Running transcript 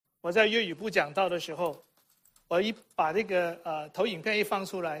我在粤语部讲道的时候，我把那个投影片一放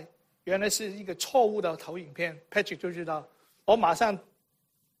出来，原来是一个错误的投影片 ，Patrick 就知道，我马上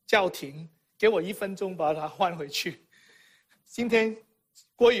叫停，给我1分钟把它换回去。今天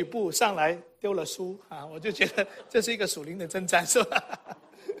国语部上来丢了书啊，我就觉得这是一个属灵的征战，是吧？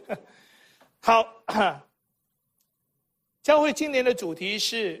好，教会今年的主题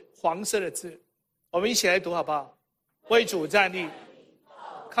是黄色的字，我们一起来读好不好？为主站立，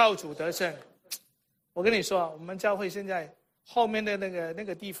靠主得胜。我跟你说，我们教会现在后面的那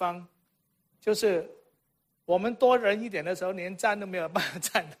个地方，就是我们多人一点的时候，连站都没有办法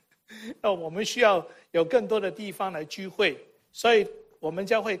站的。我们需要有更多的地方来聚会，所以我们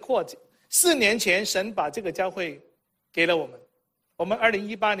教会扩展。4年前，神把这个教会给了我们。我们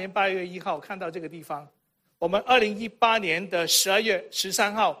2018年8月1号看到这个地方，我们2018年的12月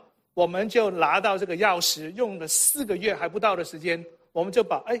13号，我们就拿到这个钥匙，用了4个月还不到的时间，我们就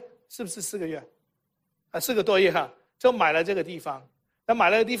把是不是4个月？4个多月哈，就买了这个地方。那买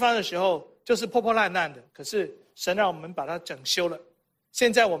了这个地方的时候，就是破破烂烂的，可是神让我们把它整修了。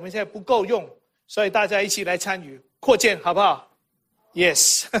现在不够用，所以大家一起来参与扩建，好不好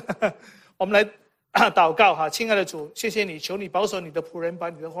 ？Yes， 我们来祷告哈，亲爱的主，谢谢你，求你保守你的仆人，把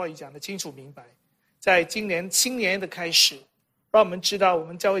你的话语讲得清楚明白。在今年新年的开始，让我们知道我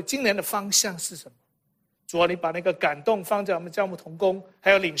们教会今年的方向是什么。主啊，你把那个感动放在我们教牧同工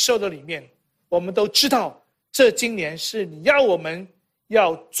还有领受的里面，我们都知道，这今年是你要我们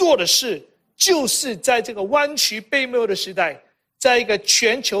要做的事，就是在这个弯曲悖谬的时代，在一个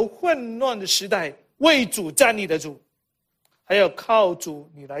全球混乱的时代，为主站立的主，还有靠主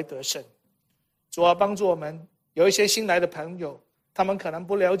你来得胜。主啊，帮助我们，有一些新来的朋友，他们可能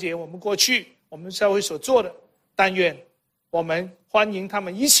不了解我们过去我们教会所做的，但愿我们欢迎他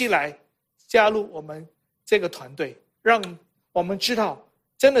们一起来加入我们这个团队，让我们知道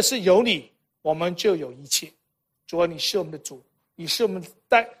真的是有你我们就有一切。主啊，你是我们的主，你是我们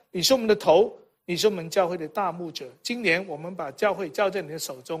的头，你是我们教会的大牧者。今年我们把教会交在你的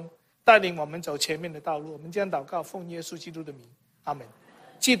手中，带领我们走前面的道路。我们将祷告，奉耶稣基督的名，阿们。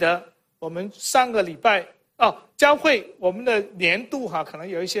记得我们上个礼拜教会我们的年度可能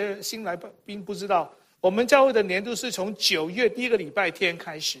有一些新来宾不知道，我们教会的年度是从9月第1个礼拜天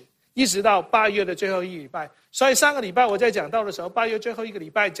开始，一直到8月的最后一个礼拜。所以上个礼拜我在讲道的时候，8月最后一个礼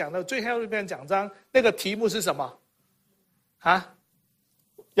拜讲到最后一篇讲章，那个题目是什么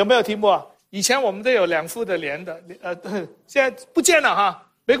有没有题目啊？以前我们都有2副的联的，现在不见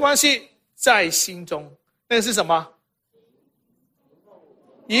了没关系，在心中。那个是什么？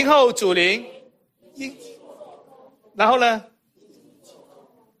迎候主临，然后呢？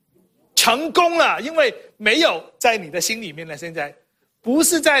成功了，因为没有在你的心里面了，现在不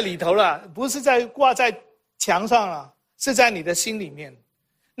是在里头了，不是在挂在墙上了，是在你的心里面。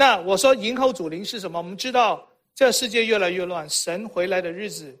那我说迎候主临是什么？我们知道这世界越来越乱，神回来的日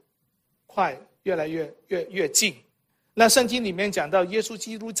子快，越来越近。那圣经里面讲到耶稣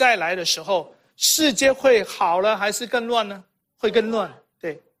基督再来的时候，世界会好了还是更乱呢？会更乱。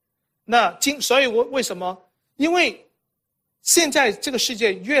对，那所以为什么？因为现在这个世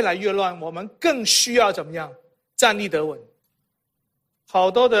界越来越乱，我们更需要怎么样？站立得稳。好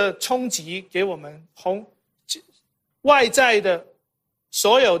多的冲击给我们，外在的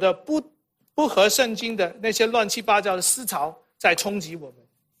所有的不合圣经的那些乱七八糟的思潮在冲击我们。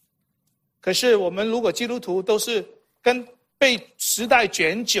可是我们如果基督徒都是被时代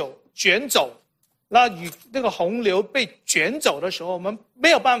卷走，那与那个洪流被卷走的时候，我们没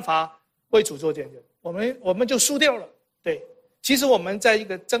有办法为主做见证，我们就输掉了。对，其实我们在一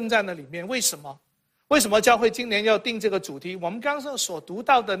个征战的里面，为什么教会今年要定这个主题？我们刚刚所读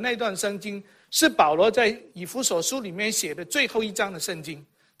到的那段圣经是保罗在以弗所书里面写的最后一章的圣经。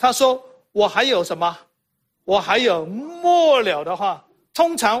他说我还有什么？我还有末了的话。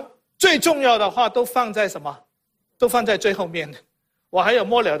通常最重要的话都放在什么？都放在最后面的。我还有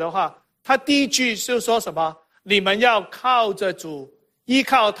末了的话，他第一句是说什么？你们要靠着主，依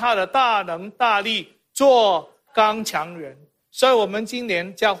靠他的大能大力，做刚强人。所以我们今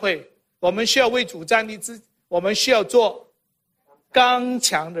年教会，我们需要为主站立，我们需要做刚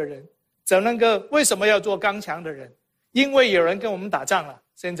强的人。为什么要做刚强的人？因为有人跟我们打仗了。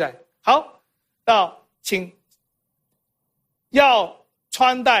现在好，请要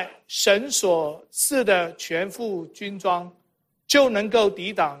穿戴神所赐的全副军装，就能够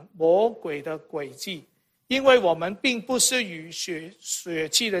抵挡魔鬼的诡计。因为我们并不是与血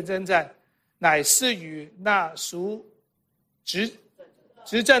气的征战，乃是与那属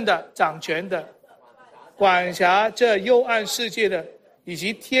执政的、掌权的、管辖这幽暗世界的，以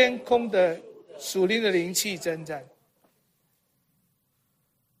及天空的属灵的灵气征战。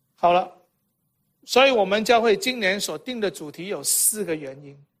好了，所以我们教会今年所定的主题有4个原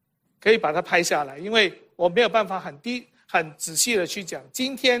因，可以把它拍下来，因为我没有办法很仔细的去讲。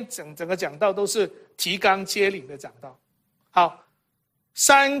今天整个讲道都是提纲挈领的讲道。好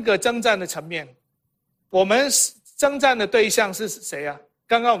，3个征战的层面，我们征战的对象是谁啊？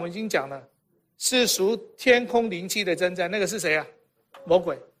刚刚我们已经讲了，是属天空灵气的征战，那个是谁啊？魔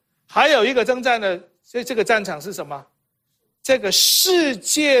鬼。还有一个征战的这个战场是什么？这个世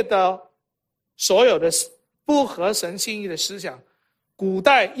界的所有的不合神心意的思想，古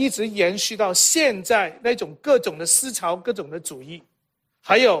代一直延续到现在，那种各种的思潮，各种的主义，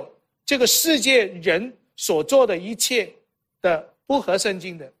还有这个世界人所做的一切的不合圣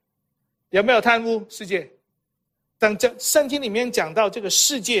经的，有没有贪污世界？当这圣经里面讲到这个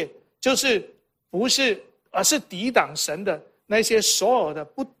世界，就是不是而是抵挡神的那些所有的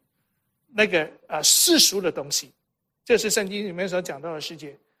世俗的东西，这是圣经里面所讲到的世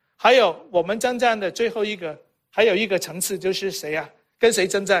界。还有我们征战的最后一个，还有一个层次就是谁啊？跟谁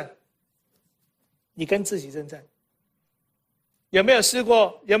征战？你跟自己征战。有没有试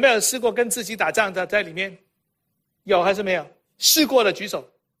过跟自己打仗的在里面？有还是没有？试过的举手。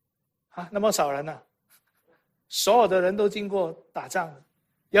啊，那么少人啊。所有的人都经过打仗了。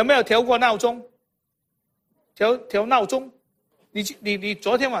有没有调过闹钟？调闹钟？你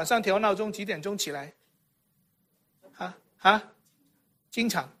昨天晚上调闹钟几点钟起来？经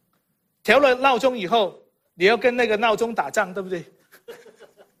常。调了闹钟以后，你要跟那个闹钟打仗，对不对？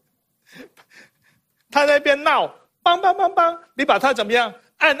他在那边闹，梆梆梆梆，你把他怎么样？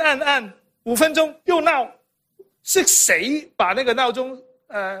按，5分钟又闹，是谁把那个闹钟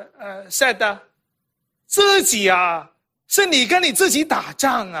set 的？自己啊，是你跟你自己打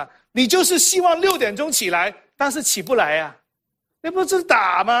仗啊！你就是希望6点钟起来，但是起不来啊，那不是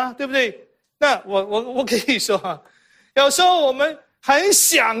打吗？对不对？那我可以说，有时候我们很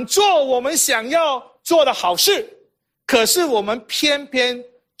想做我们想要做的好事，可是我们偏偏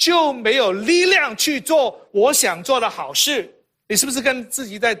就没有力量去做我想做的好事。你是不是跟自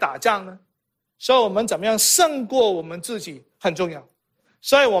己在打仗呢？所以我们怎么样胜过我们自己很重要。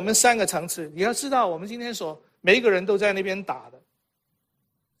所以我们3个层次，你要知道我们今天每一个人都在那边打的。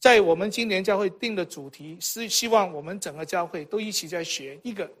在我们今年教会定的主题是希望我们整个教会都一起在学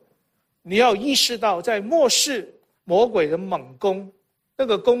一个，你要意识到在末世魔鬼的猛攻，那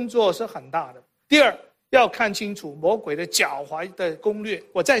个工作是很大的。第二，要看清楚魔鬼的狡猾的攻略。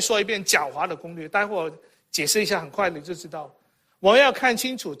我再说一遍狡猾的攻略，待会儿解释一下，很快你就知道。我们要看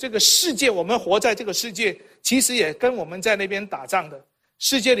清楚这个世界，我们活在这个世界，其实也跟我们在那边打仗的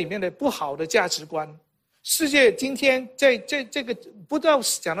世界里面的不好的价值观。世界今天在这个不知道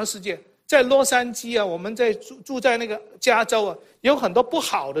讲到世界，在洛杉矶啊，我们在住在那个加州啊，有很多不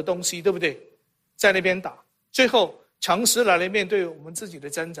好的东西，对不对？在那边打，最后诚实来面对我们自己的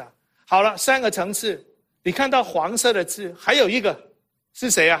挣扎。好了，3个层次，你看到黄色的字，还有一个是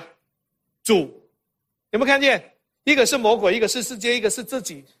谁啊？主，有没有看见？一个是魔鬼，一个是世界，一个是自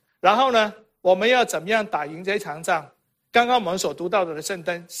己。然后呢，我们要怎么样打赢这场仗？刚刚我们所读到的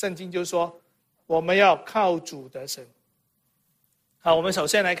圣经就是说，我们要靠主得胜。好，我们首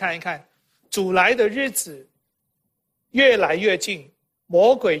先来看一看，主来的日子越来越近，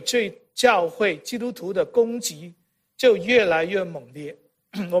魔鬼对教会基督徒的攻击就越来越猛烈。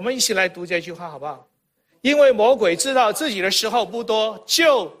我们一起来读这句话好不好？因为魔鬼知道自己的时候不多，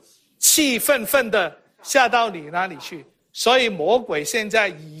就气愤愤的下到你那里去。所以魔鬼现在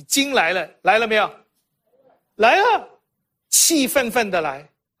已经来了，来了没有？来了，气愤愤的来。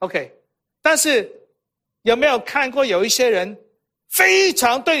OK， 但是有没有看过有一些人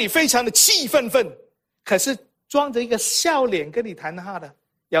对你非常的气愤愤，可是装着一个笑脸跟你谈话的，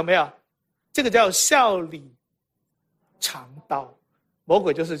有没有？这个叫笑里藏刀。魔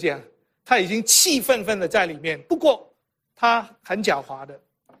鬼就是这样，他已经气愤愤的在里面，不过他很狡猾的，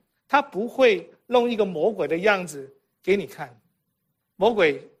他不会弄一个魔鬼的样子给你看。魔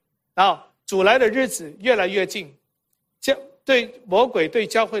鬼，然后主来的日子越来越近，对魔鬼对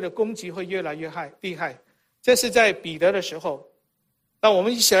教会的攻击会越来越厉害。这是在彼得的时候。那我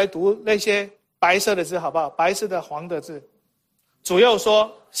们一起来读那些白色的字好不好？白色的黄的字。主又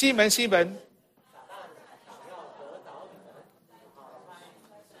说，西门西门，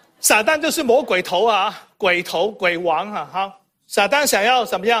撒旦就是魔鬼头啊，鬼头鬼王啊。好，撒旦想要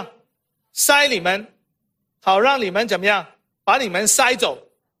怎么样？塞你们，好让你们怎么样？把你们塞走，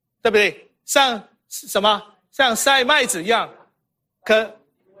对不对？像什么？像塞麦子一样。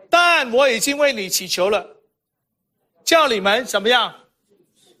但我已经为你祈求了，叫你们怎么样？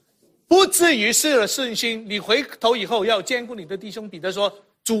不至于失了信心。你回头以后要兼顾你的弟兄。彼得说，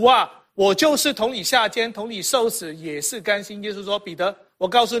主啊，我就是同你下监，同你受死，也是甘心。耶稣说，彼得，我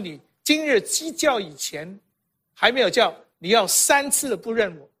告诉你，今日鸡叫以前还没有叫，你要3次的不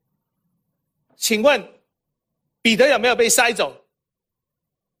认我。请问彼得有没有被筛走？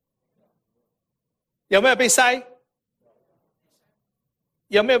有没有被筛？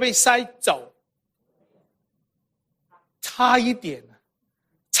有没有被筛走？差一点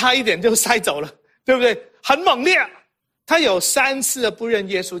就筛走了，对不对？很猛烈，他有3次的不认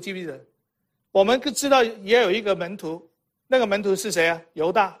耶稣，记不记得？我们知道也有一个门徒，那个门徒是谁啊？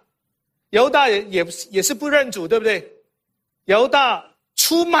犹大。犹大也是不认主，对不对？犹大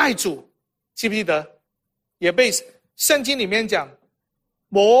出卖主，记不记得？也被圣经里面讲，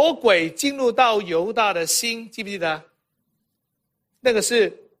魔鬼进入到犹大的心，记不记得？那个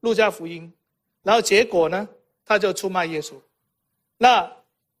是路加福音。然后结果呢，他就出卖耶稣。那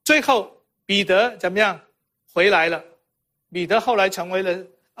最后彼得怎么样？回来了。彼得后来成为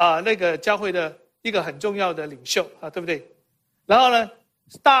了那个教会的一个很重要的领袖啊，对不对？然后呢，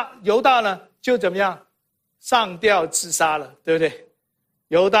犹大呢就怎么样？上吊自杀了，对不对？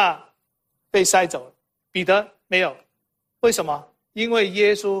犹大被筛走了，彼得没有。为什么？因为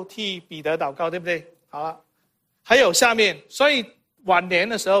耶稣替彼得祷告，对不对？好了，还有下面，所以晚年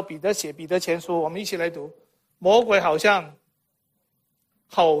的时候，彼得写彼得前书，我们一起来读。魔鬼好像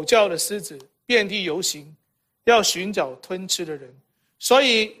吼叫的狮子，遍地游行，要寻找吞吃的人。所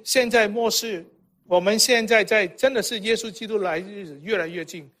以现在末世，我们现在真的是耶稣基督来的日子越来越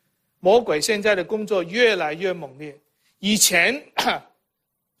近，魔鬼现在的工作越来越猛烈。以前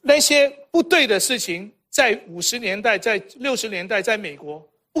那些不对的事情，在50年代、在60年代，在美国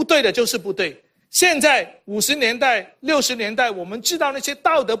不对的就是不对。现在50年代、60年代，我们知道那些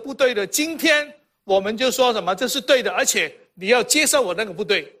道德不对的，今天我们就说什么这是对的，而且你要接受我那个不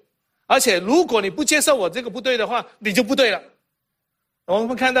对，而且如果你不接受我这个不对的话，你就不对了。我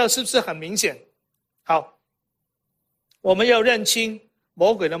们看到是不是很明显？好，我们要认清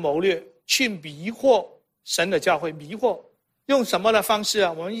魔鬼的谋略，去迷惑神的教会。迷惑用什么的方式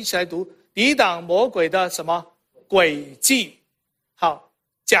啊？我们一起来读：抵挡魔鬼的什么诡计？好，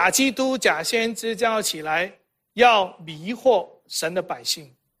假基督、假先知将要起来，要迷惑神的百姓。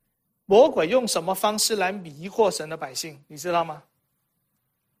魔鬼用什么方式来迷惑神的百姓？你知道吗？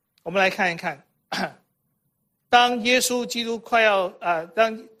我们来看一看。当耶稣基督快要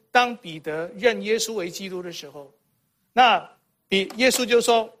当彼得认耶稣为基督的时候，那耶稣就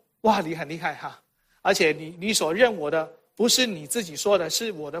说：哇，你很厉害哈！而且你所认我的不是你自己说的，是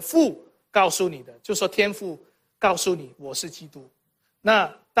我的父告诉你的，就说天父告诉你我是基督。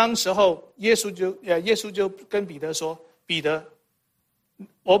那当时候耶稣就跟彼得说：彼得，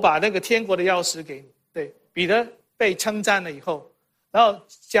我把那个天国的钥匙给你。对，彼得被称赞了以后，然后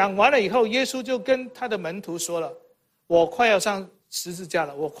讲完了以后，耶稣就跟他的门徒说了：我快要上十字架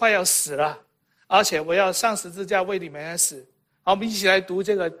了，我快要死了，而且我要上十字架为你们而死。好，我们一起来读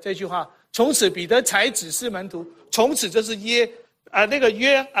这句话。从此彼得才指示门徒，从此就是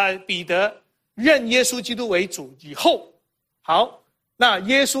彼得认耶稣基督为主以后，好，那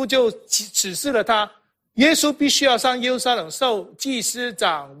耶稣就指示了他，耶稣必须要上耶路撒冷受祭司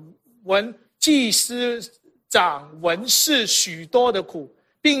长文士许多的苦，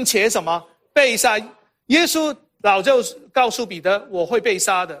并且什么被杀。耶稣早就告诉彼得，我会被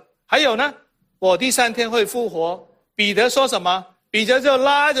杀的。还有呢，我第3天会复活。彼得说什么？彼得就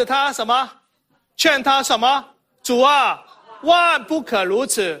拉着他什么？劝他什么？主啊，万不可如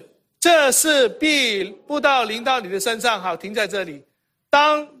此，这事必不临到你的身上。好，停在这里。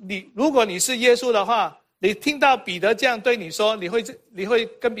如果你是耶稣的话，你听到彼得这样对你说，你会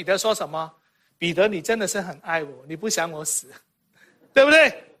跟彼得说什么？彼得，你真的是很爱我，你不想我死，对不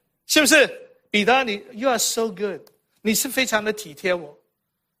对？是不是？彼得，you are so good， 你是非常的体贴我。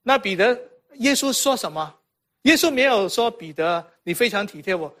那彼得，耶稣说什么？耶稣没有说彼得你非常体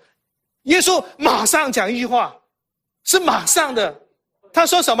贴我，耶稣马上讲一句话，是马上的。他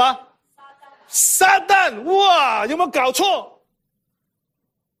说什么？撒旦！哇，有没有搞错？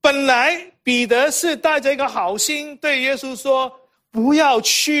本来彼得是带着一个好心对耶稣说，不要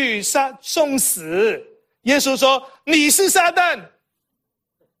去送死。耶稣说你是撒旦。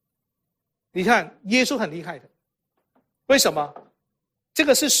你看耶稣很厉害的，为什么？这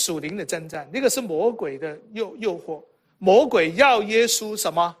个是属灵的征战，那个是魔鬼的诱惑。魔鬼要耶稣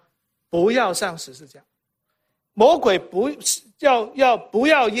什么？不要上十字架。魔鬼不要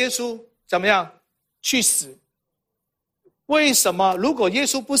耶稣怎么样去死？为什么？如果耶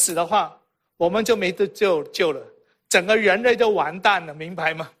稣不死的话，我们就没得救了，整个人类就完蛋了，明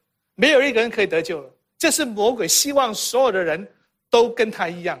白吗？没有一个人可以得救了。这是魔鬼希望所有的人都跟他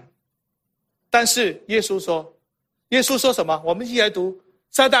一样。但是耶稣说什么？我们一起来读：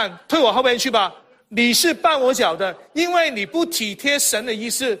撒旦，退我后面去吧！你是绊我脚的，因为你不体贴神的意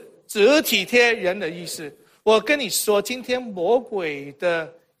思，只体贴人的意思。我跟你说，今天魔鬼的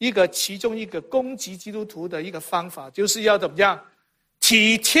其中一个攻击基督徒的一个方法，就是要怎么样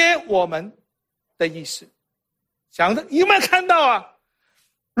体贴我们的意思。有没有看到啊？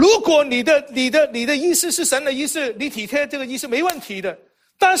如果你的意思是神的意思，你体贴这个意思没问题的。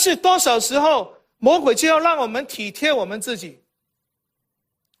但是多少时候魔鬼就要让我们体贴我们自己，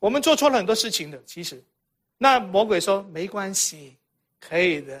我们做错了很多事情的，其实那魔鬼说没关系，可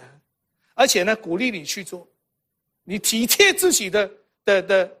以的，而且呢鼓励你去做，你体贴自己的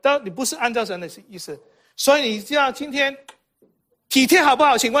你不是按照神的意思，所以你要今天体贴好不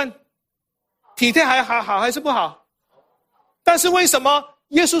好？请问体贴还好还是不好？但是为什么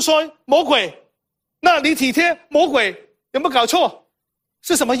耶稣说魔鬼，那你体贴魔鬼有没有搞错？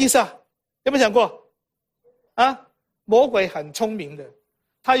是什么意思啊？有没有想过啊？魔鬼很聪明的，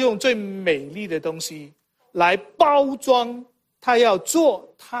他用最美丽的东西来包装他要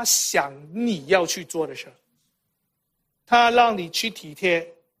做他想你要去做的事，他让你去体贴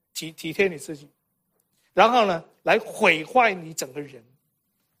你自己，然后呢来毁坏你整个人，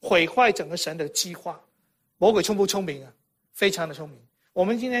毁坏整个神的计划。魔鬼聪不聪明啊？非常的聪明。我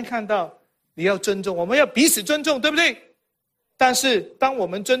们今天看到你要尊重，我们要彼此尊重，对不对？但是当我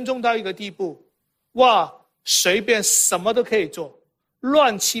们尊重到一个地步，哇，随便什么都可以做，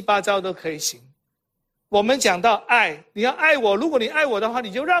乱七八糟都可以行。我们讲到爱，你要爱我，如果你爱我的话，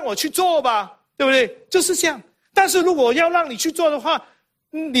你就让我去做吧，对不对？就是这样。但是如果要让你去做的话，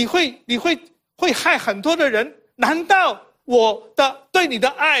你会害很多的人。难道我的对你的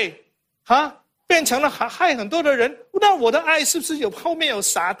爱变成了害很多的人？那我的爱是不是后面有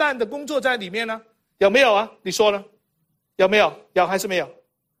撒旦的工作在里面呢？有没有啊？你说呢？有没有？有还是没有？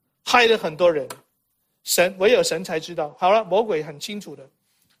害了很多人，唯有神才知道。好了，魔鬼很清楚的。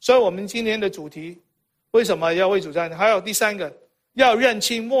所以我们今天的主题为什么要为主站立？还有第三个，要认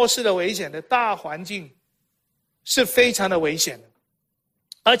清末世的危险的大环境是非常的危险的，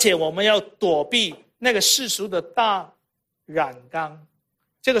而且我们要躲避那个世俗的大染缸。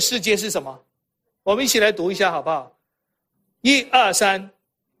这个世界是什么？我们一起来读一下好不好？1、2、3，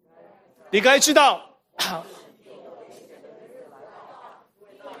你该知道。好。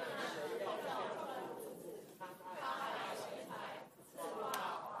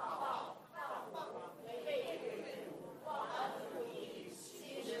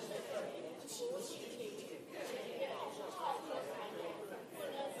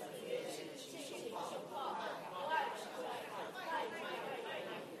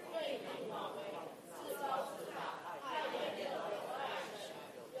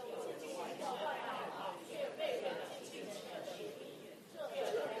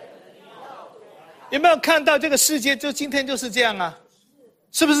有没有看到这个世界就今天就是这样啊？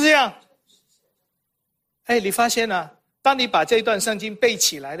是不是这样？你发现了，当你把这一段圣经背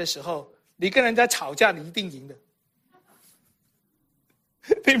起来的时候，你跟人家吵架你一定赢的。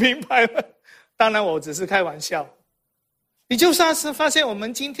你明白吗？当然我只是开玩笑。你就算是发现我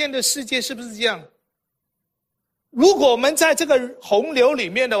们今天的世界是不是这样？如果我们在这个洪流里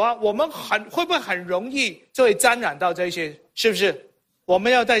面的话，我们会不会很容易就会沾染到这些？是不是？我们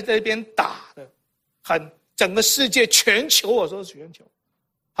要在这边打的。整个世界全球，我说是全球。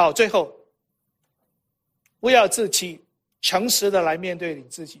好，最后不要自欺，诚实的来面对你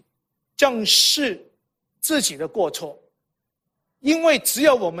自己，正视自己的过错。因为只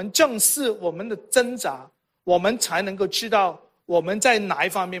有我们正视我们的挣扎，我们才能够知道我们在哪一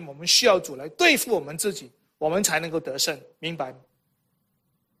方面我们需要主来对付我们自己，我们才能够得胜，明白吗？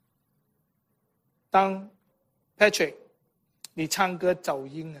当 Patrick 你唱歌走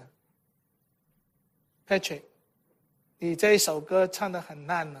音了，Patrick， 你这一首歌唱得很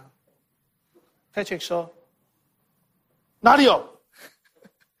烂啊。Patrick 说：“哪里有？”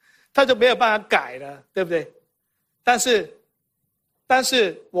他就没有办法改了，对不对？但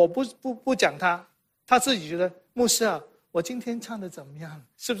是我不讲他，他自己觉得牧师啊，我今天唱得怎么样？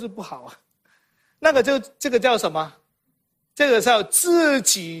是不是不好啊？这个叫什么？这个叫自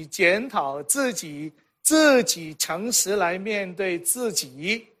己检讨自己诚实来面对自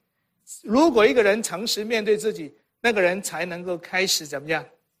己。如果一个人诚实面对自己，那个人才能够开始怎么样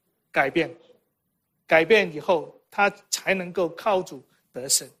改变？改变以后，他才能够靠主得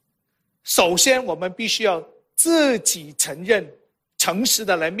胜。首先，我们必须要自己承认，诚实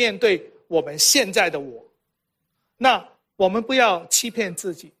的来面对我们现在的我。那我们不要欺骗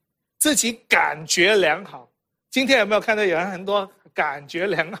自己，自己感觉良好。今天有没有看到有人很多感觉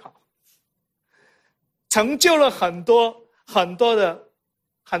良好，成就了很多的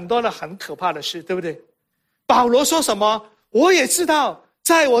很可怕的事，对不对？保罗说什么？我也知道，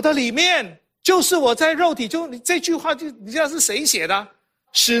在我的里面就是我在肉体中，你这句话你知道是谁写的？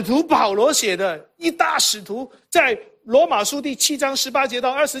使徒保罗写的，一大使徒，在罗马书第7章18节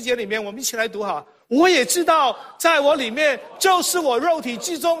到20节里面，我们一起来读好。我也知道，在我里面，就是我肉体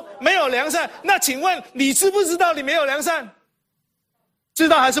之中没有良善。那请问你知不知道你没有良善？知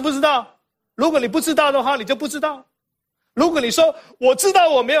道还是不知道？如果你不知道的话，你就不知道。如果你说我知道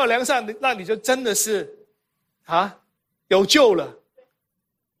我没有良善，那你就真的是有救了。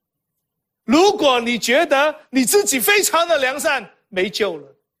如果你觉得你自己非常的良善，没救了，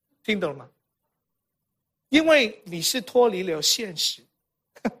听懂了吗？因为你是脱离了现实。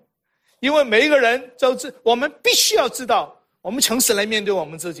因为每一个人我们必须要知道，我们诚实来面对我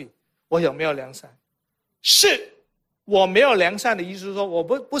们自己，我有没有良善？是我没有良善的意思是说，我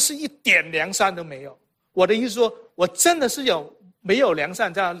不是一点良善都没有。我的意思说，我真的是没有良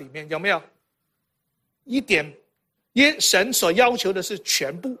善在里面，有没有？一点，因为神所要求的是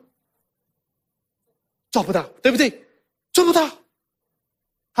全部，做不到，对不对？做不到。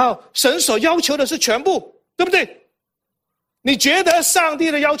好，神所要求的是全部，对不对？你觉得上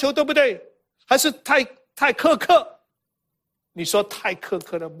帝的要求对不对？还是太苛刻？你说太苛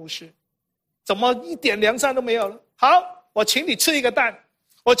刻的牧师，怎么一点良善都没有了？好，我请你吃一个蛋，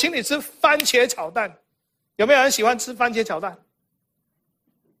我请你吃番茄炒蛋。有没有人喜欢吃番茄炒蛋？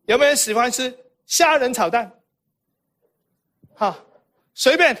有没有人喜欢吃虾仁炒蛋？好，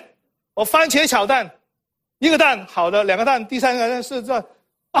随便，我番茄炒蛋，一个蛋好的，两个蛋，第三个蛋是这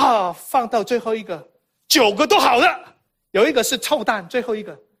放到最后一个，9个都好的。有一个是臭蛋，最后一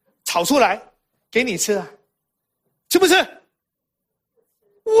个炒出来给你吃吃不吃？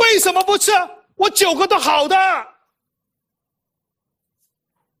为什么不吃我9个都好的。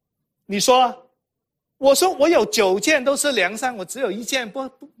你说，我说我有9件都是良善，我只有1件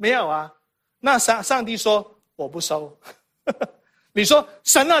没有啊。那上帝说我不收。你说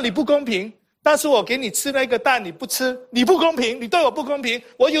神啊，你不公平，但是我给你吃那个蛋你不吃，你不公平，你对我不公平。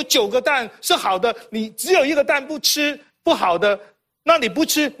我有9个蛋是好的，你只有1个蛋不吃，不好的，那你不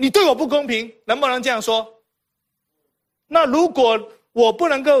吃，你对我不公平，能不能这样说？那如果我不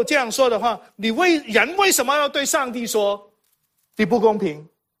能够这样说的话，人为什么要对上帝说你不公平？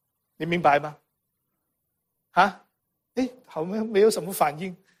你明白吗？好像没有什么反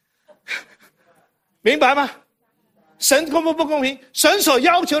应。明白吗？神公不公平？神所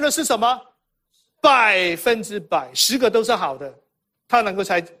要求的是什么？100%，10个都是好的，他能够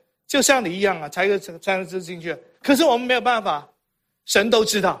才就像你一样才能吃进去。可是我们没有办法，神都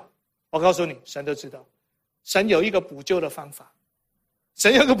知道。我告诉你，神都知道。神有一个补救的方法，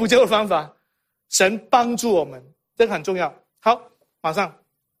神帮助我们，这个很重要。好，马上，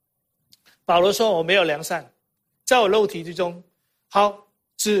保罗说我没有良善，在我肉体之中。好，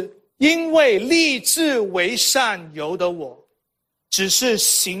只因为立志为善由得我，只是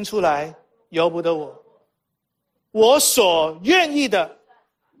行出来由不得我。我所愿意的，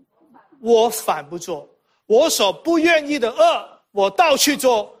我反不做；我所不愿意的恶，我倒去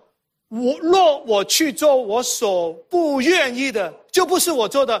做。若我去做我所不愿意的，就不是我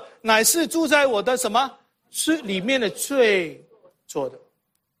做的，乃是住在我的什么里面的罪做的。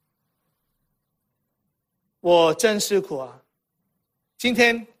我真是苦啊！今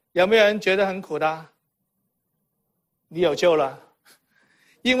天有没有人觉得很苦的？你有救了，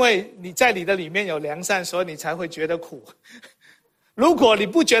因为你在你的里面有良善，所以你才会觉得苦。如果你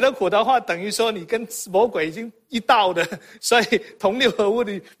不觉得苦的话，等于说你跟魔鬼已经一道的，所以同流合污，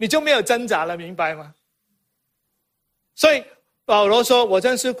你就没有挣扎了，明白吗？所以保罗说我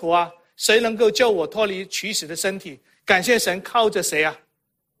真是苦啊，谁能够救我脱离取死的身体？感谢神，靠着谁啊？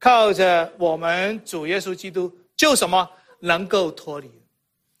靠着我们主耶稣基督，就什么能够脱离？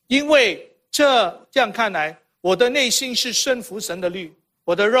因为这样看来，我的内心是顺服神的律，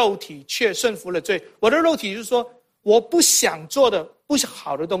我的肉体却顺服了罪。我的肉体就是说，我不想做的不是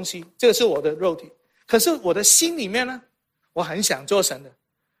好的东西，这个是我的肉体。可是我的心里面呢，我很想做神的，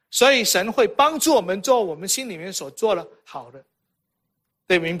所以神会帮助我们做我们心里面所做的好的，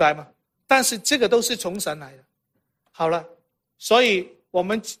对，明白吗？但是这个都是从神来的。好了，所以我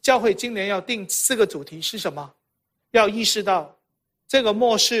们教会今年要定4个主题是什么？要意识到这个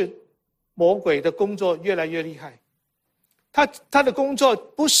末世魔鬼的工作越来越厉害，他的工作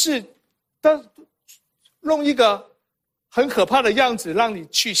不是他弄一个很可怕的样子让你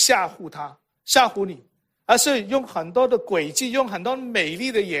去吓唬你，而是用很多的诡计，用很多美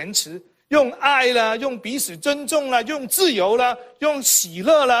丽的言辞，用爱啦，用彼此尊重啦，用自由啦，用喜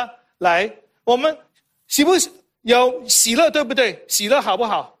乐啦，来，我们喜不有喜乐，对不对？喜乐好不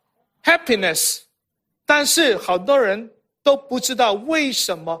好？ Happiness。 但是好多人都不知道为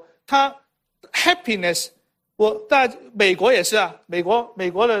什么他 Happiness。 美国也是啊，美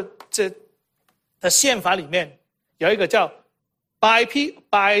国的这的宪法里面有一个叫 by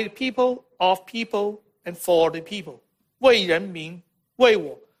people, of people, and for the people， 为人民，为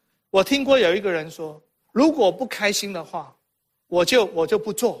我。我听过有一个人说，如果不开心的话，我就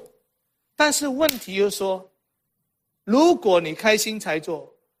不做。但是问题就是说，如果你开心才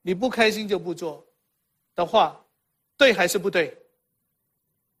做，你不开心就不做的话，对还是不对？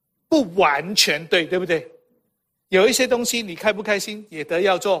不完全对，对不对？有一些东西你开不开心也得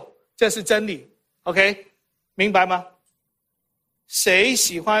要做，这是真理。OK， 明白吗？谁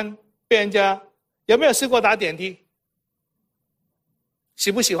喜欢被人家？有没有试过打点滴？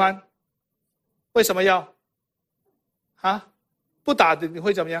喜不喜欢？为什么要？不打的你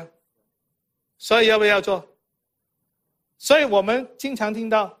会怎么样？所以要不要做？所以我们经常听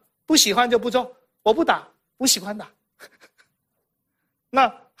到不喜欢就不做，我不打，不喜欢打。那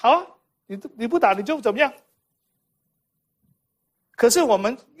好啊，你不打你就怎么样？可是我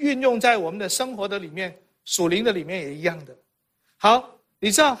们运用在我们的生活的里面，属灵的里面也一样的。好，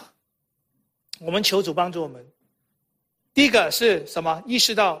你知道我们求主帮助我们。第一个是什么？意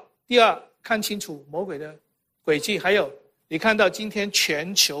识到；第二，看清楚魔鬼的诡计；还有，你看到今天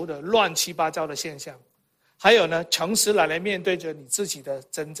全球的乱七八糟的现象；还有呢，诚实来面对着你自己的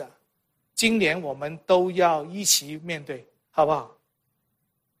挣扎。今年我们都要一起面对，好不好？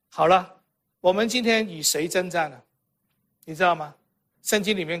好了，我们今天与谁征战呢？你知道吗？圣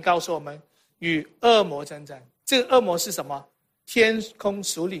经里面告诉我们，与恶魔征战。这个恶魔是什么？天空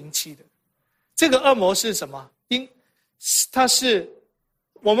属灵气的。这个恶魔是什么？他是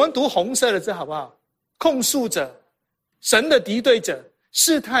我们读红色的字好不好？控诉者，神的敌对者，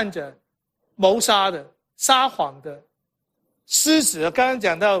试探者，谋杀的，撒谎的，狮子。刚刚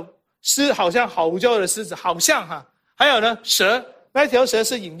讲到狮，好像吼叫的狮子，好像还有呢，蛇，那条蛇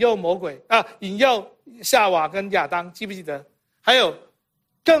是引诱魔鬼引诱夏娃跟亚当，记不记得？还有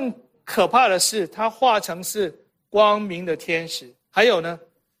更可怕的是，他化成是光明的天使。还有呢，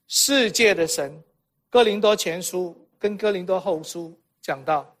世界的神，哥林多前书跟哥林多后书讲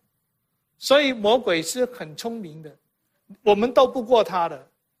到。所以魔鬼是很聪明的，我们斗不过他的，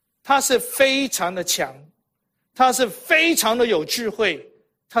他是非常的强，他是非常的有智慧，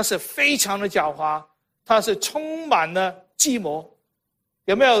他是非常的狡猾，他是充满了计谋。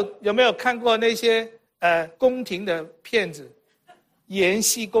有没有看过那些宫廷的片子，延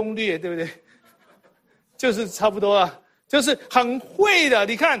禧攻略，对不对？就是差不多啊，就是很会的。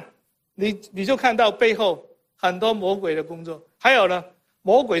你看，你就看到背后很多魔鬼的工作。还有呢，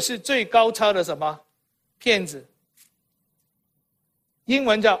魔鬼是最高超的什么？骗子。英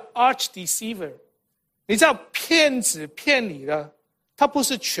文叫 arch deceiver。你知道骗子骗你的，他不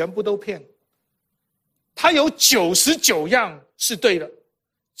是全部都骗，他有99样是对的，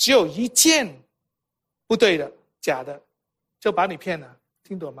只有1件不对的，假的，就把你骗了，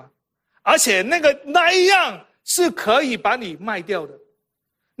听懂吗？而且那一样是可以把你卖掉的，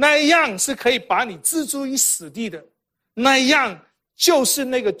那一样是可以把你置诸于死地的，那一样就是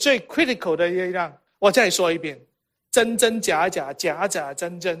那个最 critical 的一样。我再说一遍，真真假假，假假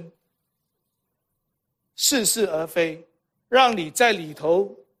真真，似是而非，让你在里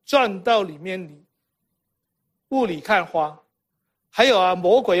头转到里面里，雾里看花。还有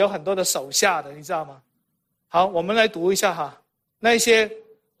魔鬼有很多的手下的，你知道吗？好，我们来读一下那些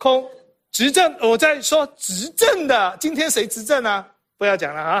执政，我在说执政的，今天谁执政啊？不要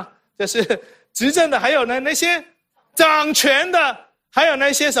讲了就是执政的，还有呢那些掌权的，还有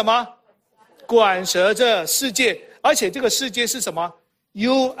那些什么管辖着世界，而且这个世界是什么？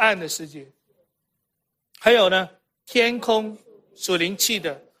幽暗的世界。还有呢，天空属灵气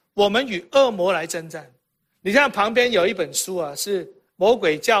的，我们与恶魔来征战。你看旁边有一本书是魔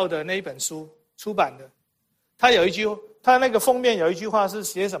鬼教的那一本书出版的，他那个封面有一句话是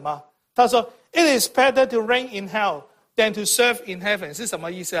写什么？他说 It is better to reign in hell than to serve in heaven。 是什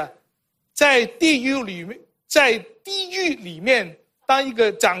么意思啊？在地狱里面当一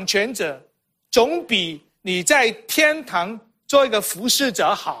个掌权者，总比你在天堂做一个服侍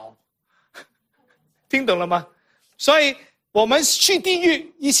者好。听懂了吗？所以我们去地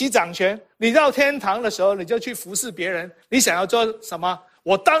狱一起掌权，你到天堂的时候你就去服侍别人，你想要做什么？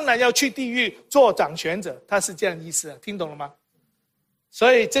我当然要去地狱做掌权者，他是这样意思听懂了吗？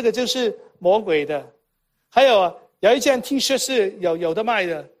所以这个就是魔鬼的。还有一件 T 恤是有的卖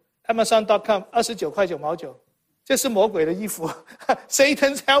的 Amazon.com 29.9毛9，这是魔鬼的衣服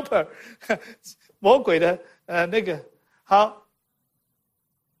Satan's Helper 魔鬼的那个。好，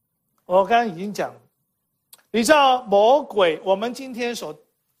我刚刚已经讲了，你知道魔鬼，我们今天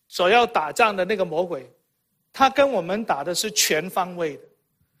所要打仗的那个魔鬼，他跟我们打的是全方位的。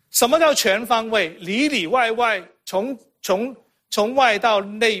什么叫全方位？里里外外，从外到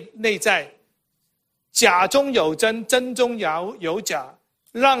内在，假中有真，真中有假，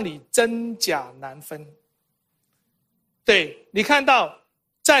让你真假难分。对，你看到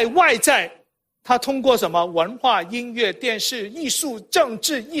在外在，他通过什么文化、音乐、电视、艺术、政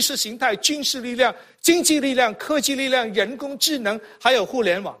治、意识形态、军事力量、经济力量、科技力量、人工智能，还有互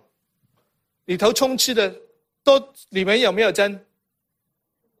联网，里头充斥的都里面有没有真？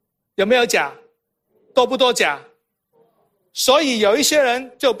有没有假？多不多假？所以有一些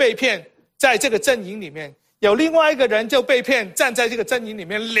人就被骗在这个阵营里面，有另外一个人就被骗站在这个阵营里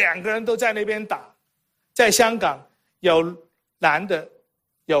面，两个人都在那边打。在香港有蓝的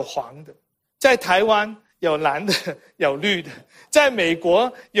有黄的，在台湾有蓝的有绿的，在美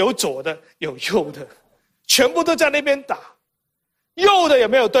国有左的有右的，全部都在那边打。右的有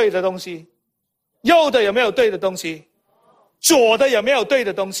没有对的东西？右的有没有对的东西？左的有没有对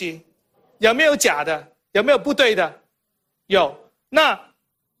的东西？有没有假的？有没有不对的？有。那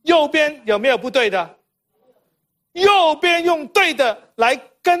右边有没有不对的？右边用对的来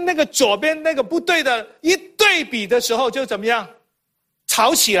跟那个左边那个不对的一对比的时候，就怎么样？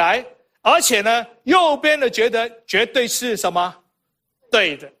吵起来。而且呢，右边的觉得绝对是什么？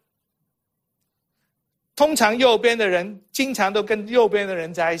对的。通常右边的人经常都跟右边的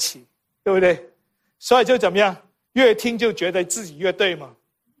人在一起，对不对？所以就怎么样？越听就觉得自己越对嘛。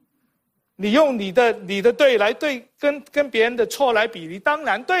你用你的对来对跟别人的错来比，你当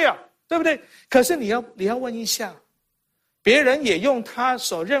然对啊，对不对？可是你要问一下，别人也用他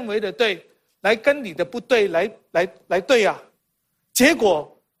所认为的对来跟你的不对来对啊，结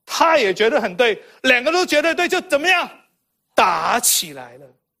果他也觉得很对，两个都觉得对，就怎么样？打起来了。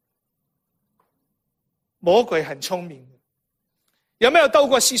魔鬼很聪明，有没有斗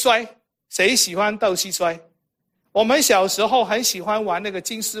过蟋蟀？谁喜欢斗蟋蟀？我们小时候很喜欢玩那个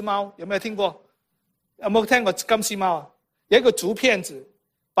金丝猫，有没有听过？有没有听过金丝猫啊？有一个竹片子，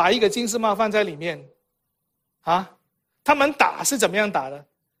把一个金丝猫放在里面，啊，他们打是怎么样打的？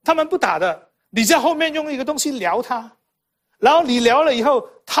他们不打的，你在后面用一个东西撩他，然后你撩了以后，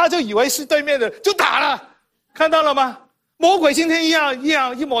他就以为是对面的，就打了，看到了吗？魔鬼今天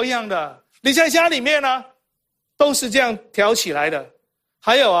一模一样的，你在家里面呢，都是这样挑起来的。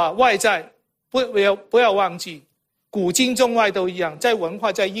还有啊，外在不要忘记。古今中外都一样，在文化、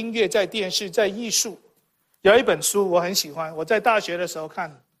在音乐、在电视、在艺术。有一本书我很喜欢，我在大学的时候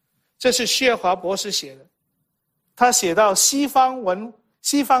看，这是谢华博士写的。他写到西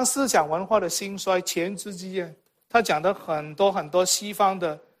方思想文化的兴衰前知之鉴，他讲的很多西方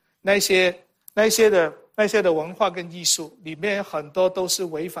的那些的文化跟艺术里面很多都是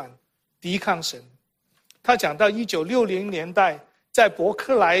违反抵抗神。他讲到1960年代在伯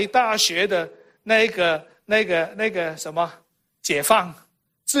克莱大学的那个什么解放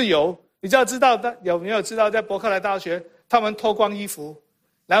自由，你知道有没有知道在伯克莱大学他们脱光衣服，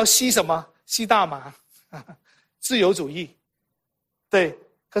然后吸什么？吸大麻，自由主义。对，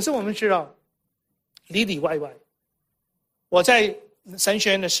可是我们知道里里外外。我在神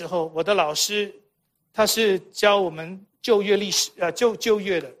学院的时候，我的老师他是教我们旧约历史旧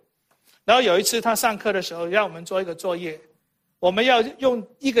约的，然后有一次他上课的时候让我们做一个作业，我们要用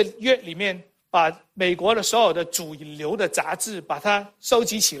一个月里面把美国的所有的主流的杂志把它收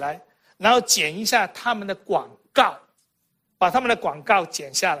集起来，然后剪一下他们的广告，把他们的广告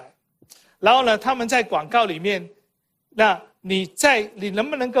剪下来，然后呢，他们在广告里面，那你能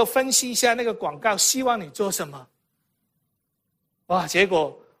不能够分析一下那个广告希望你做什么？哇！结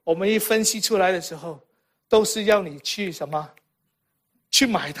果我们一分析出来的时候，都是要你去什么？去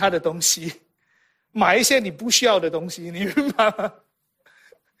买他的东西，买一些你不需要的东西，你明白吗？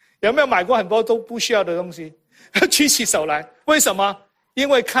有没有买过很多都不需要的东西？举起手来，为什么？因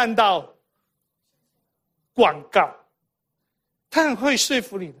为看到广告，他很会说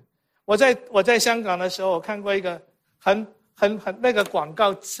服你的。我在香港的时候，我看过一个很那个广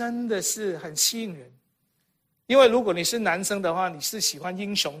告，真的是很吸引人。因为如果你是男生的话，你是喜欢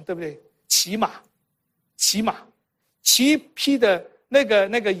英雄，对不对？骑马，骑匹的那个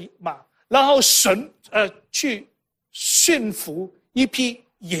马，然后去驯服一匹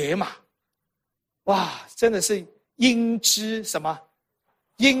野马，哇，真的是英姿什么？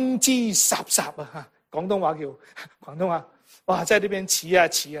英姿颯颯啊！广东话，哇，在那边骑啊。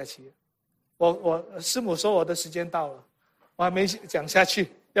我师母说我的时间到了，我还没讲下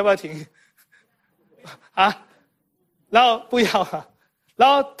去，要不要停？啊？然后不要啊，然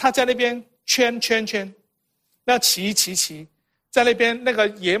后他在那边圈，那骑，在那边那个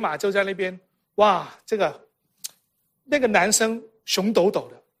野马就在那边，哇，那个男生熊抖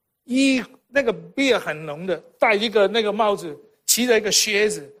抖的，那个 beer 很浓的，戴一个那个帽子，骑着一个靴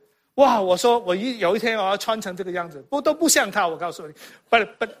子，哇！我说有一天我要穿成这个样子，都不像他，我告诉你，不，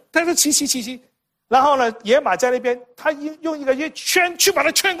他说骑，然后呢，野马在那边，他用一个圈去把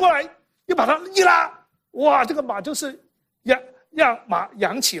它圈过来，又把它一拉，哇，这个马就是让马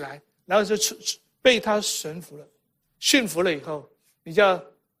扬起来，然后就被他驯服了。驯服了以后，你知道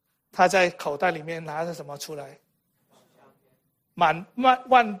他在口袋里面拿着什么出来？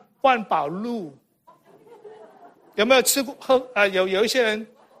万宝路。有没有吃过有一些人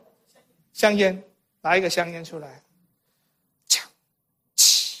香烟，拿一个香烟出来，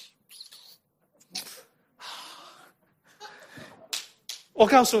我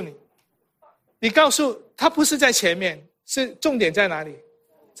告诉你，你告诉他不是在前面，是重点在哪里？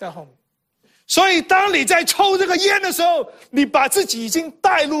在后面。所以当你在抽这个烟的时候，你把自己已经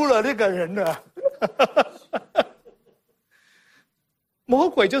带入了那个人了。魔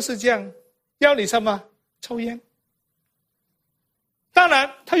鬼就是这样，要你什么？抽烟。当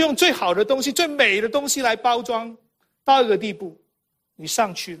然他用最好的东西最美的东西来包装，到一个地步你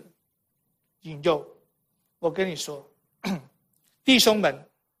上去了，引诱。我跟你说，弟兄们，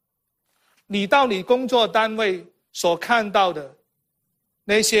你到你工作单位所看到的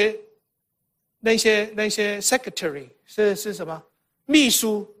那些 secretary 是什么？秘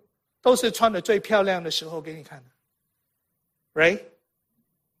书都是穿的最漂亮的时候给你看的 ，right？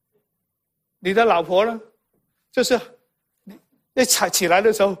 你的老婆呢？就是一踩起来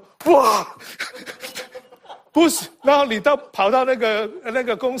的时候，哇，不是，然后你跑到那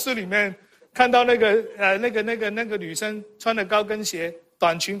个公司里面，看到那个女生穿的高跟鞋、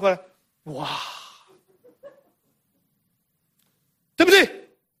短裙过来，哇，对不对？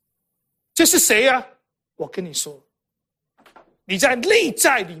这是谁啊？我跟你说，你在内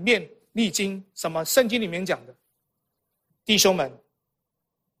在里面，你已经什么？圣经里面讲的，弟兄们，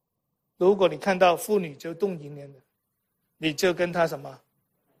如果你看到妇女就动淫念的，你就跟他什么？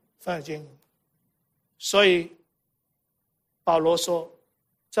犯了奸淫。所以保罗说，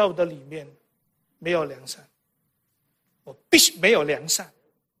在我的里面没有良善，我必须没有良善，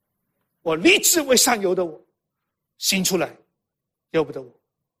我立志为善由的我，行出来由不得我，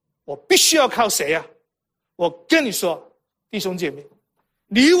我必须要靠谁啊？我跟你说，弟兄姐妹，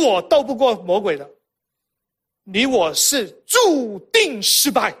你我斗不过魔鬼的，你我是注定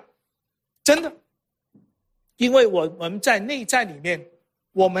失败，真的。因为我们在内在里面，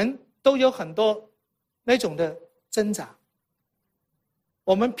我们都有很多那种的挣扎，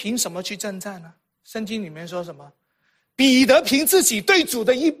我们凭什么去征战呢？圣经里面说什么？彼得凭自己对主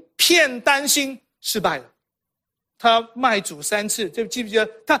的一片担心失败了，他卖主3次，记不记得？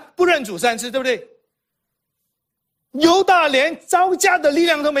他不认主3次，对不对？犹大连招架的力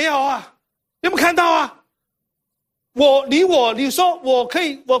量都没有啊，有没有看到啊？你说我可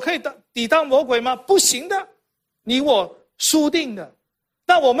以抵挡魔鬼吗？不行的，你我输定的。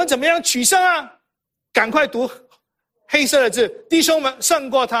那我们怎么样取胜啊？赶快读黑色的字，弟兄们胜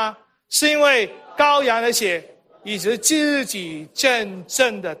过他，是因为羔羊的血以及自己见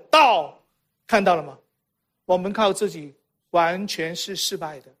证的道。看到了吗？我们靠自己完全是失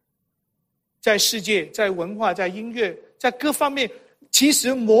败的。在世界，在文化，在音乐，在各方面，其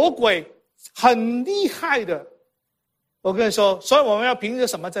实魔鬼很厉害的。我跟你说，所以我们要凭着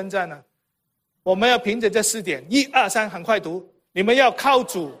什么征战呢？我们要凭着这4点，1、2、3，很快读。你们要靠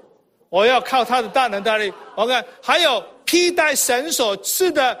主，我要靠他的大能大力。我看还有披戴神所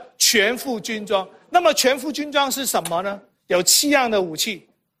赐的全副军装。那么全副军装是什么呢？有7样的武器。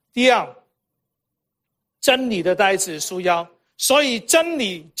第一样，真理的带子束腰，所以真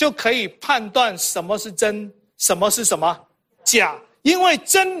理就可以判断什么是真，什么是什么假。因为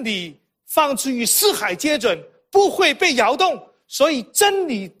真理放之于四海皆准，不会被摇动。所以真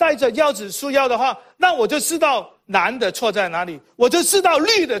理带着腰子束腰的话，那我就知道蓝的错在哪里，我就知道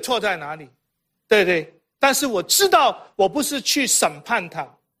绿的错在哪里，对不对？但是我知道我不是去审判他，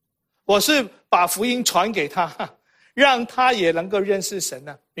我是把福音传给他，让他也能够认识神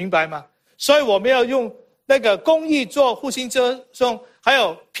啊，明白吗？所以我们要用那个公义做护心遮胸，还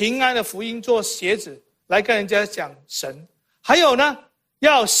有平安的福音做鞋子来跟人家讲神。还有呢，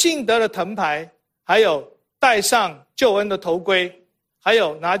要信德的藤牌，还有戴上救恩的头盔，还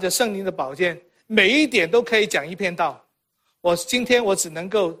有拿着圣灵的宝剑，每一点都可以讲一篇道。今天我只能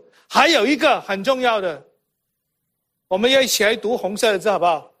够，还有一个很重要的，我们要一起来读红色的字好不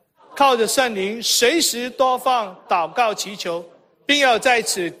好？靠着圣灵随时多放祷告祈求，并要在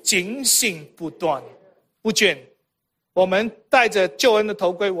此警醒不断不倦。我们带着救恩的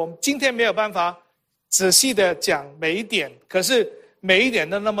头盔，我们今天没有办法仔细的讲每一点，可是每一点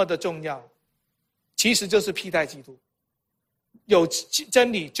都那么的重要。其实就是披戴基督，有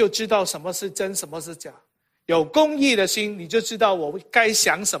真理就知道什么是真，什么是假；有公义的心，你就知道我该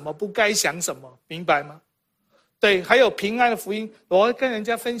想什么，不该想什么，明白吗？对，还有平安的福音，我会跟人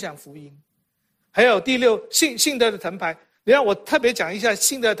家分享福音。还有第六，信德的藤牌。你看我特别讲一下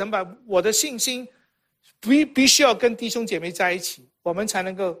信德的藤牌，我的信心必须要跟弟兄姐妹在一起，我们才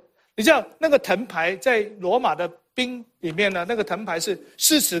能够。你知道那个藤牌在罗马的兵里面呢，那个藤牌是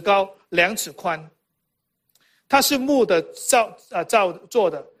4尺高2尺宽，它是木的做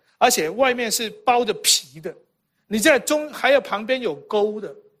的，而且外面是包着皮的。你在还有旁边有钩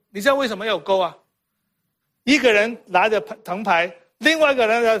的，你知道为什么要有钩啊？一个人拿着藤牌，另外一个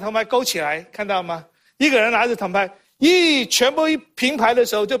人拿着藤牌勾起来，看到吗？一个人拿着藤牌，全部平排的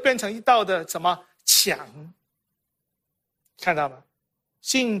时候，就变成一道的什么墙，看到吗？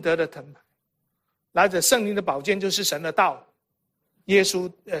信德的藤牌，拿着圣灵的宝剑，就是神的道，耶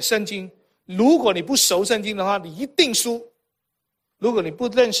稣圣经。如果你不熟圣经的话，你一定输。如果你不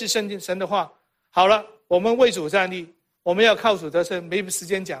认识圣经神的话，好了，我们为主站立，我们要靠主得胜，没时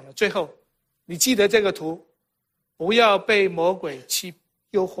间讲了。最后，你记得这个图，不要被魔鬼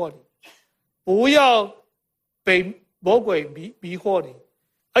诱惑你，不要被魔鬼迷惑你，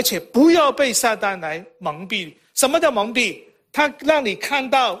而且不要被撒旦来蒙蔽你。什么叫蒙蔽？他让你看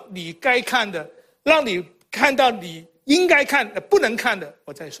到你该看的，让你看到你应该看的，不能看的。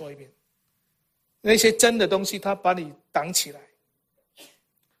我再说一遍，那些真的东西他把你挡起来，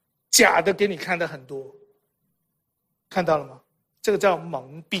假的给你看的很多，看到了吗？这个叫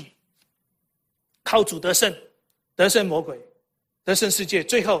蒙蔽。靠主得胜，得胜魔鬼，得胜世界。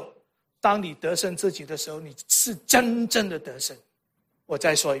最后当你得胜自己的时候，你是真正的得胜。我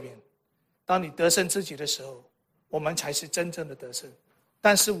再说一遍，当你得胜自己的时候，我们才是真正的得胜。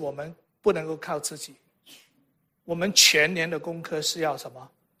但是我们不能够靠自己，我们全年的功课是要什么？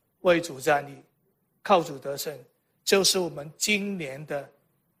为主站立，靠主得胜，就是我们今年的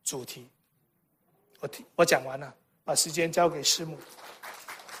主题。我讲完了，把时间交给师母。